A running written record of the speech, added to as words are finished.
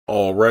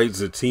All right,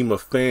 Zatima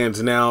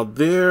fans. Now,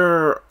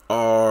 there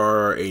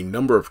are a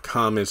number of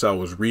comments I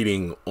was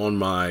reading on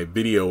my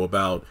video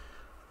about,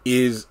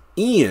 is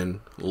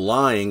Ian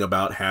lying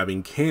about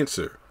having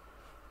cancer?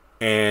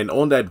 And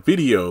on that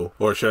video,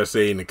 or should I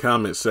say in the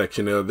comment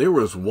section, there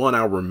was one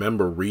I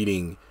remember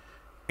reading,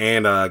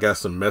 and I got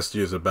some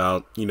messages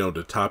about,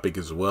 the topic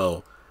as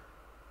well.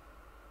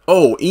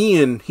 Oh,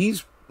 Ian,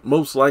 he's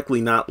most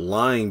likely not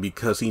lying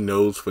because he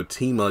knows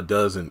Fatima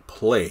doesn't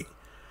play.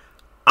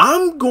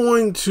 I'm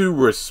going to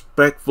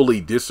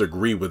respectfully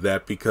disagree with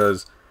that,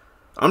 because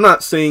I'm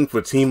not saying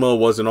Fatima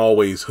wasn't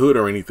always hood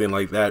or anything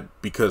like that,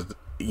 because,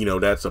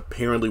 that's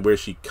apparently where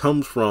she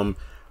comes from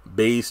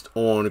based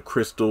on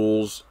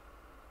Crystal's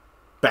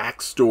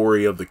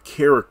backstory of the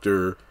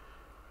character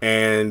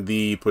and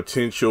the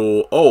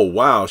potential, oh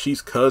wow,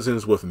 she's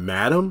cousins with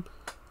Madam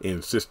in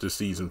Sistas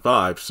season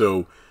 5,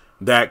 so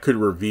that could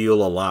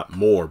reveal a lot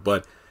more.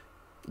 But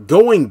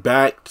going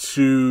back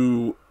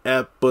to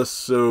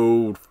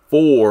episode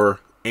 4,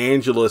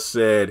 Angela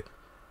said,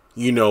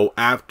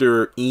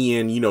 after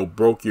Ian,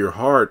 broke your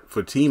heart,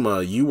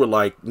 Fatima, you were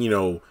like,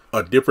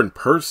 a different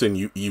person.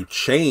 You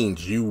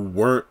changed. You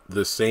weren't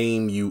the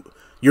same. You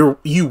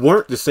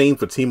weren't the same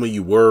Fatima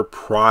you were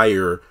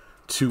prior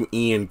to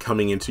Ian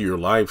coming into your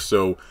life.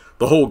 So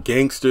the whole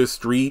gangster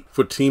street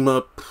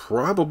Fatima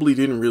probably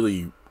didn't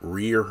really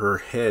rear her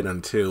head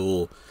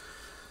until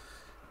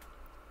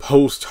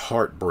post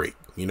heartbreak.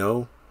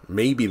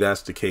 Maybe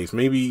that's the case.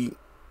 Maybe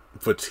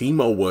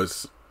Fatima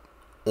was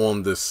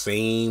on the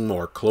same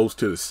or close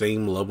to the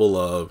same level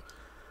of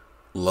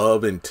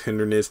love and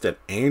tenderness that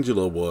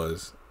Angela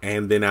was.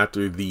 And then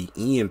after the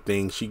Ian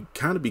thing, she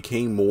kind of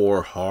became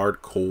more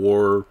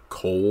hardcore,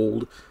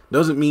 cold.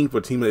 Doesn't mean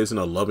Fatima isn't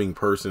a loving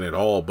person at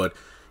all, but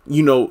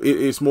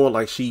it's more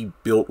like she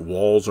built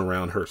walls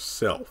around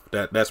herself.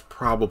 That's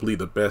probably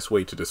the best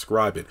way to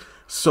describe it.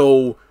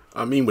 So,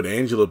 I mean, with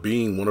Angela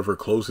being one of her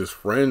closest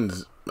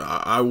friends,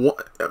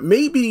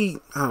 maybe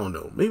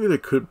there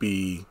could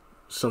be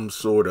some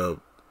sort of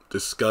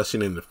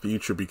discussion in the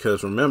future,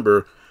 because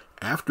remember,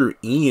 after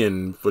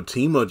Ian,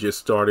 Fatima just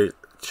started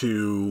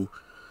to,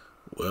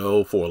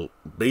 for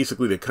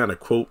basically to kind of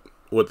quote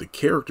what the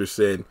character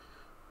said,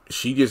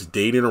 she just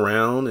dated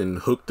around and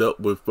hooked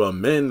up with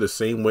men the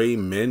same way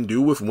men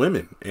do with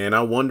women. And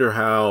I wonder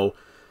how,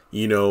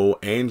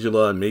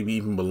 Angela and maybe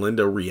even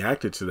Belinda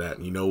reacted to that,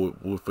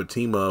 with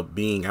Fatima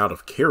being out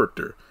of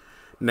character.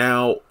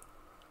 Now,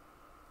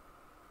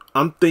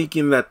 I'm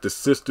thinking that the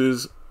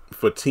sisters,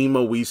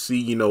 Fatima, we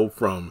see,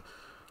 from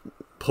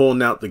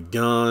pulling out the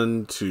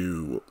gun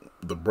to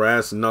the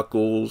brass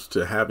knuckles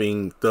to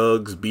having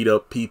thugs beat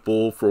up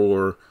people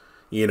for,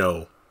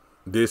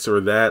 this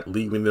or that,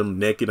 leaving them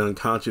naked,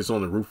 unconscious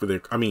on the roof of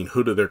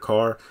hood of their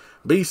car,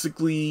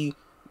 basically,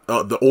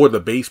 or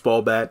the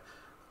baseball bat.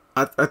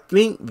 I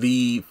think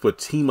the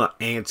Fatima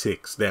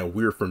antics that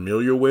we're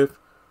familiar with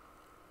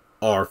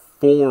are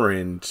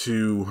foreign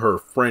to her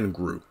friend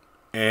group.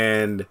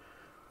 And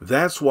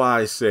that's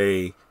why I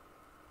say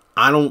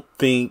I don't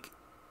think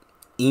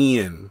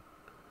Ian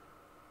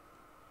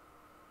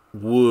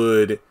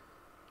would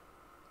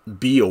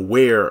be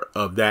aware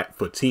of that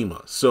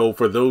Fatima. So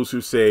for those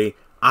who say,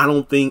 I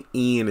don't think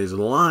Ian is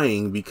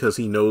lying because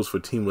he knows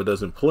Fatima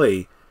doesn't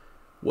play,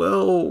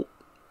 well,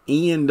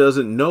 Ian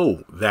doesn't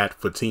know that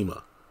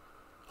Fatima.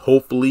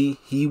 Hopefully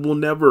he will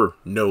never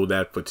know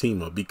that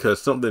Fatima,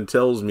 because something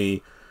tells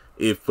me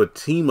if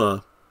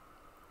Fatima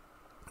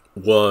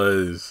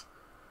was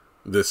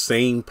the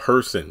same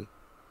person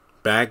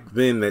back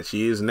then that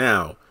she is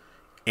now,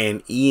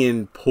 and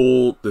Ian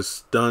pulled the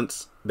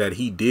stunts that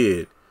he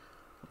did,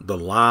 the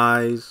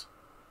lies,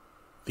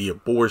 the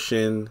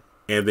abortion,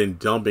 and then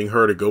dumping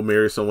her to go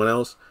marry someone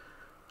else,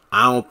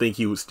 I don't think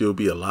he would still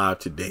be alive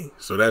today.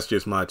 So that's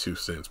just my 2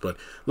 cents. But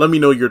let me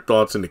know your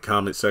thoughts in the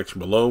comment section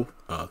below.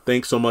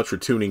 Thanks so much for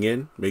tuning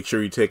in. Make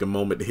sure you take a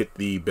moment to hit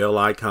the bell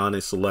icon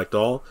and select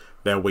all.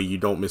 That way you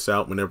don't miss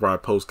out whenever I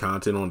post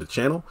content on the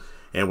channel.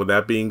 And with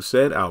that being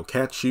said, I'll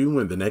catch you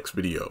in the next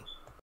video.